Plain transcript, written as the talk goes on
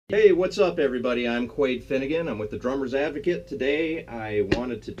Hey, what's up everybody? I'm Quade Finnigan. I'm with the Drummer's Advocate. Today I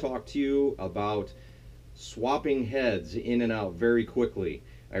wanted to talk to you about swapping heads in and out very quickly.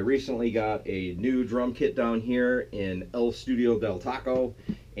 I recently got a new drum kit down here in El Studio del Taco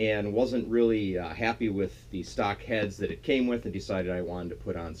and wasn't really happy with the stock heads that it came with, and decided I wanted to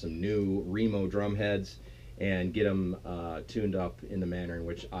put on some new Remo drum heads and get them tuned up in the manner in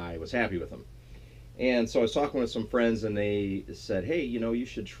which I was happy with them. And so I was talking with some friends, and they said, hey, you know, you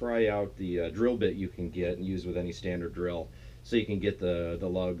should try out the drill bit you can get and use with any standard drill, so you can get the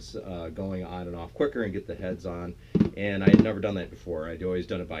lugs going on and off quicker and get the heads on. And I had never done that before. I'd always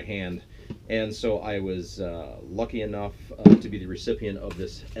done it by hand. And so I was lucky enough to be the recipient of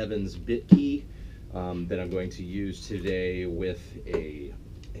this Evans bit key that I'm going to use today with a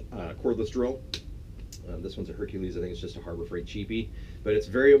cordless drill. This one's a Hercules. I think it's just a Harbor Freight cheapie, but it's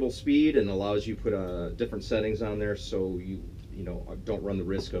variable speed and allows you to put different settings on there, so you don't run the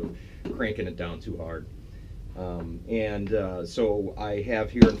risk of cranking it down too hard. So I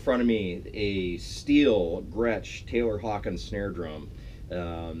have here in front of me a steel Gretsch Taylor Hawkins snare drum.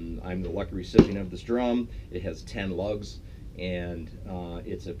 I'm the lucky recipient of this drum. It has 10 lugs, and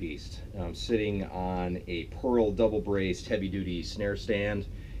it's a beast. I'm sitting on a pearl double braced heavy duty snare stand,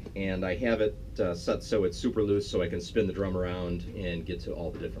 and I have it set so it's super loose, so I can spin the drum around and get to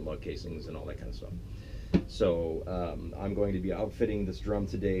all the different lug casings and all that kind of stuff. So I'm going to be outfitting this drum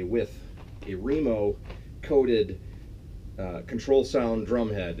today with a Remo coated control sound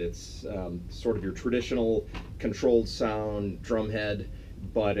drum head. It's sort of your traditional controlled sound drum head,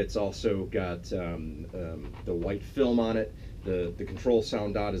 but it's also got the white film on it. The control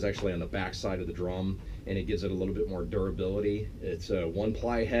sound dot is actually on the back side of the drum, and it gives it a little bit more durability. It's a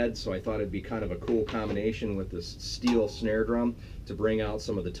one-ply head, so I thought it'd be kind of a cool combination with this steel snare drum to bring out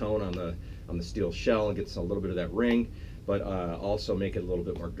some of the tone on the steel shell and get a little bit of that ring, but also make it a little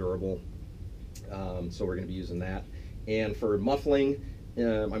bit more durable. So we're going to be using that. And for muffling,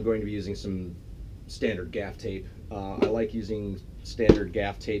 I'm going to be using some standard gaff tape. I like using standard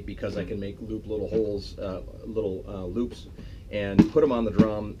gaff tape because I can make little holes, loops, and put them on the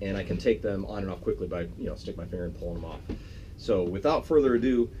drum, and I can take them on and off quickly by, stick my finger and pulling them off. So without further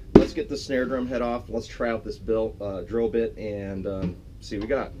ado, let's get the snare drum head off. Let's try out this drill bit and see what we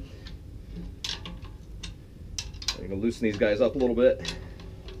got. I'm gonna loosen these guys up a little bit,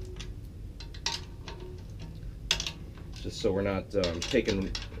 just so we're not taking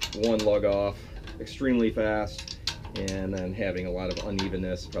one lug off extremely fast and then having a lot of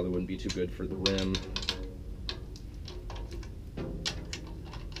unevenness. Probably wouldn't be too good for the rim.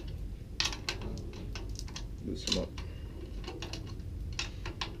 Loosen them up.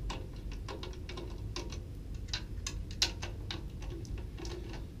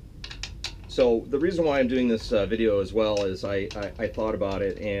 So the reason why I'm doing this video as well is I thought about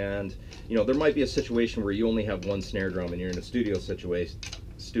it, and there might be a situation where you only have one snare drum and you're in a studio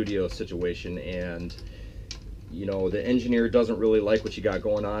situation, and the engineer doesn't really like what you got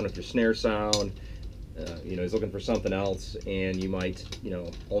going on with your snare sound. He's looking for something else, and you might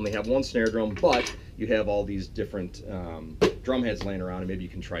only have one snare drum, but you have all these different drum heads laying around, and maybe you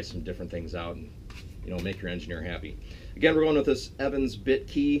can try some different things out and make your engineer happy. Again, we're going with this Evans bit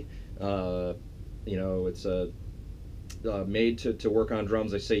key. It's made to work on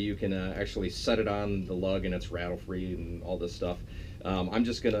drums. They say you can actually set it on the lug and it's rattle free and all this stuff. I'm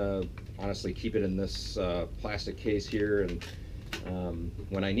just gonna honestly keep it in this plastic case here, and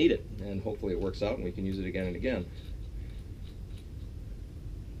when I need it, and hopefully it works out and we can use it again and again.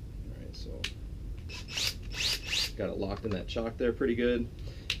 Alright, so got it locked in that chock there pretty good.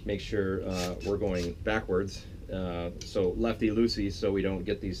 Make sure we're going backwards, so lefty-loosey, so we don't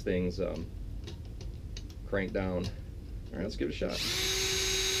get these things cranked down. Alright, let's give it a shot.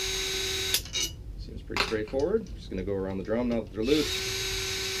 Seems pretty straightforward. Just going to go around the drum now that they're loose.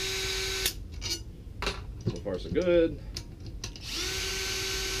 So far so good.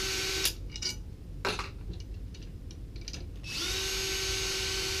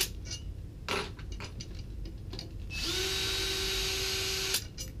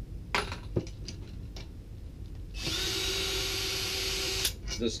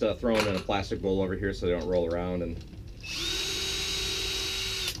 Just throw them in a plastic bowl over here so they don't roll around and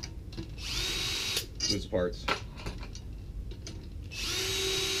lose parts.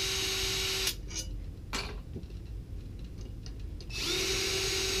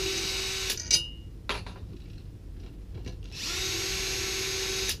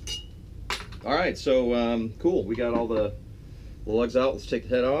 All right, so cool. We got all the lugs out. Let's take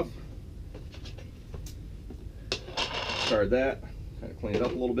the head off. Discard that. Kind of clean it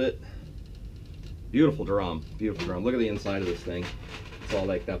up a little bit. Beautiful drum. Beautiful drum. Look at the inside of this thing. It's all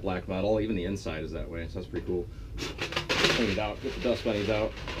like that black metal. Even the inside is that way, so that's pretty cool. Clean it out, get the dust bunnies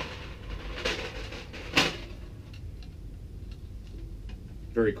out.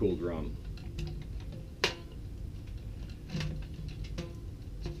 Very cool drum.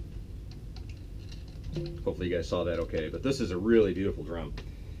 Hopefully you guys saw that okay, but this is a really beautiful drum.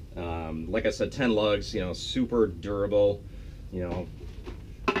 Like I said, 10 lugs, you know, super durable, you know,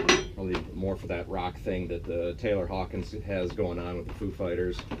 probably more for that rock thing that the Taylor Hawkins has going on with the Foo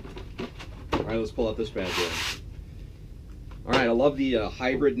Fighters. All right, let's pull out this bad boy. All right, I love the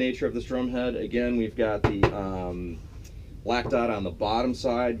hybrid nature of this drum head. Again, we've got the black dot on the bottom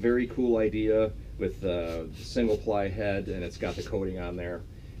side. Very cool idea with the single ply head, and it's got the coating on there.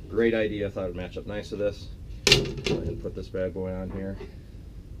 Great idea. I thought it would match up nice with this. Go ahead and put this bad boy on here.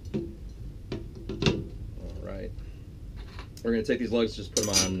 All right. We're going to take these lugs, just put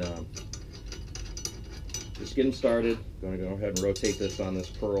them on, just get them started. Going to go ahead and rotate this on this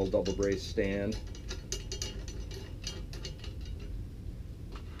pearl double brace stand.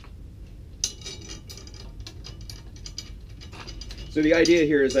 So the idea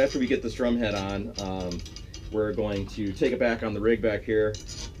here is after we get this drum head on, we're going to take it back on the rig back here,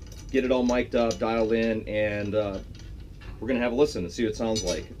 get it all mic'd up, dialed in, and we're going to have a listen and see what it sounds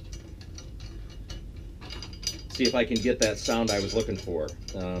like. See if I can get that sound I was looking for.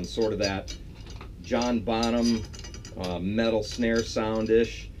 Sort of that John Bonham metal snare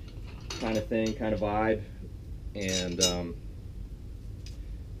sound-ish kind of thing, kind of vibe. And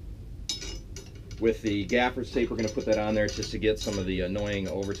with the gaffer's tape, we're going to put that on there just to get some of the annoying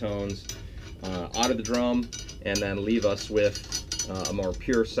overtones out of the drum, and then leave us with a more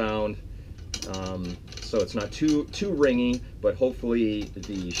pure sound. So it's not too ringy, but hopefully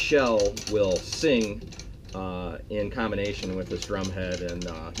the shell will sing in combination with this drum head, and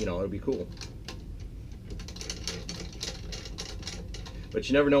you know, it'll be cool. But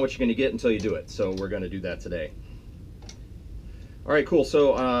you never know what you're going to get until you do it, so we're going to do that today. All right, cool.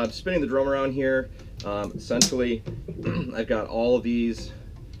 So spinning the drum around here, essentially I've got all of these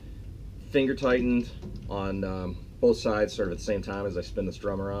finger tightened on both sides sort of at the same time as I spin this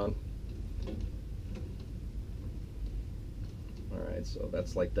drum around. All right, so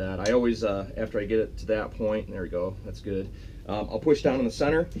that's like that. I always, after I get it to that point, there we go, that's good. I'll push down in the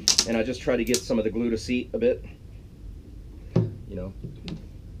center, and I just try to get some of the glue to seat a bit, you know.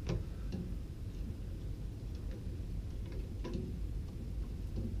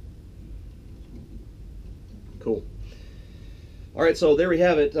 Cool. All right, so there we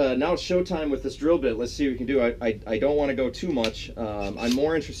have it. Now it's showtime with this drill bit. Let's see what we can do. I don't want to go too much. I'm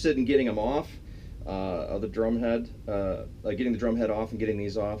more interested in getting them off of the drum head, getting the drum head off and getting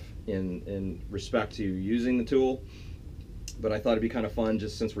these off in respect to using the tool. But I thought it'd be kind of fun,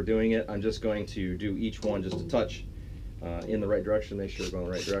 just since we're doing it. I'm just going to do each one just a touch in the right direction. Make sure we're going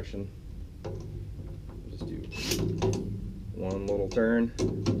the right direction. Just do one little turn.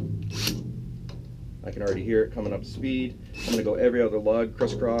 I can already hear it coming up to speed. I'm going to go every other lug,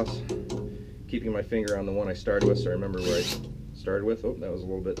 crisscross, keeping my finger on the one I started with, so I remember where I started with. Oh, that was a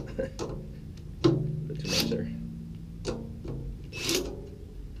little bit, too much there.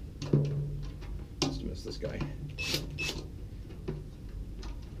 Just missed this guy.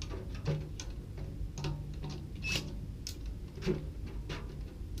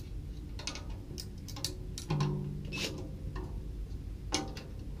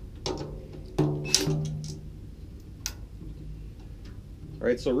 All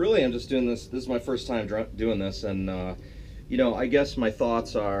right, so really I'm just doing this. This is my first time doing this, and you know, I guess my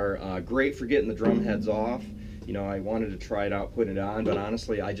thoughts are great for getting the drum heads off. You know, I wanted to try it out, putting it on, but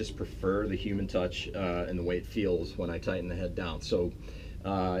honestly, I just prefer the human touch and the way it feels when I tighten the head down. So,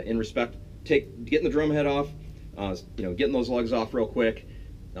 in respect, getting the drum head off, you know, getting those lugs off real quick,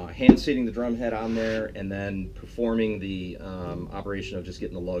 hand seating the drum head on there, and then performing the operation of just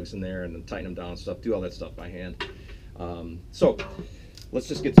getting the lugs in there and then tighten them down and stuff. Do all that stuff by hand. So. Let's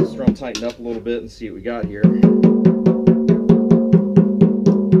just get this drum tightened up a little bit and see what we got here.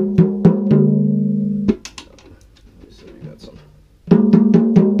 So we got some.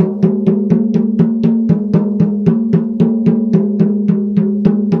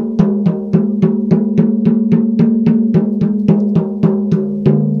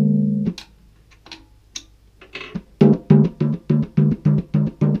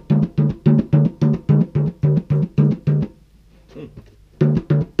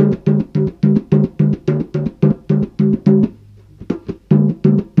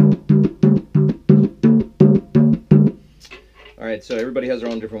 So everybody has their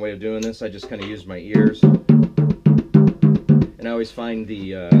own different way of doing this. I just kind of use my ears, and I always find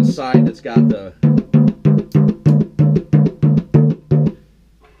the side that's got the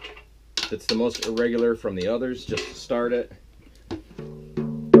It's the most irregular from the others, just to start it.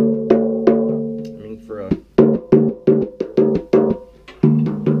 Aiming for a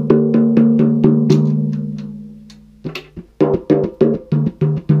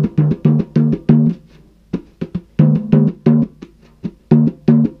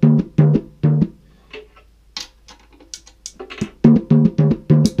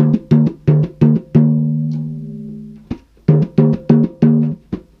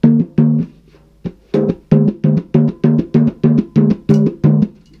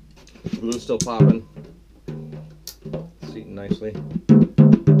blue's still popping, seating nicely.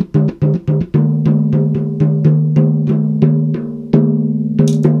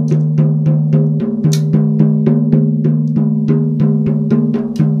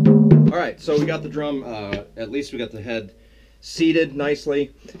 Alright, so we got the drum, at least we got the head seated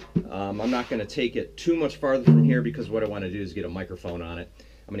nicely. I'm not going to take it too much farther from here because what I want to do is get a microphone on it.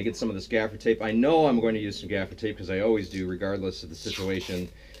 I'm going to get some of this gaffer tape. I know I'm going to use some gaffer tape because I always do regardless of the situation,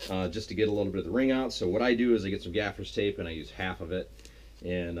 just to get a little bit of the ring out. So what I do is I get some gaffer's tape and I use half of it,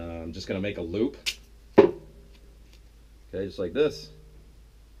 and I'm just going to make a loop. Okay, just like this.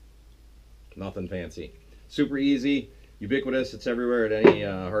 Nothing fancy. Super easy, ubiquitous. It's everywhere at any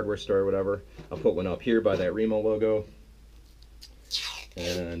hardware store or whatever. I'll put one up here by that Remo logo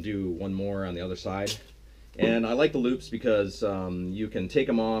and do one more on the other side. And I like the loops because you can take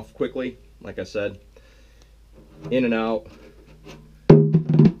them off quickly, like I said, in and out.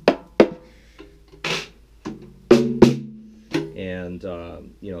 And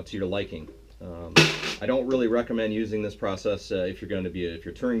you know, to your liking. I don't really recommend using this process if you're going to be if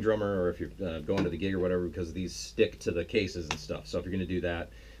you're a touring drummer or if you're going to the gig or whatever, because these stick to the cases and stuff. So if you're going to do that,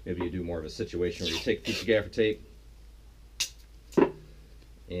 maybe you do more of a situation where you take a piece of gaffer tape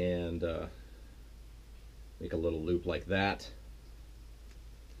and make a little loop like that.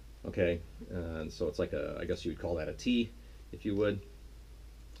 Okay, and so it's like a, I guess you would call that a T, if you would.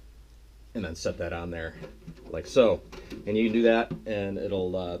 And then set that on there like so. And you can do that and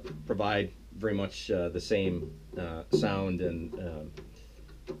it'll provide very much the same sound and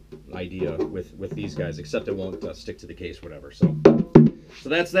idea with these guys, except it won't stick to the case, whatever. So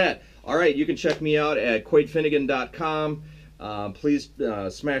that's that. All right, you can check me out at QuadeFinnigan.com. Please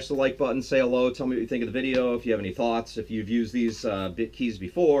smash the like button, say hello, tell me what you think of the video, if you have any thoughts, if you've used these bit keys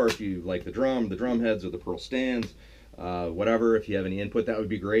before, if you like the drum heads or the pearl stands, whatever. If you have any input, that would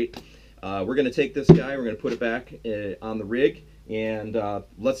be great. We're going to take this guy, we're going to put it back on the rig, and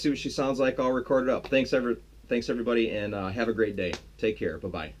let's see what she sounds like. I'll record it up. Thanks everybody, and have a great day. Take care.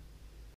 Bye-bye.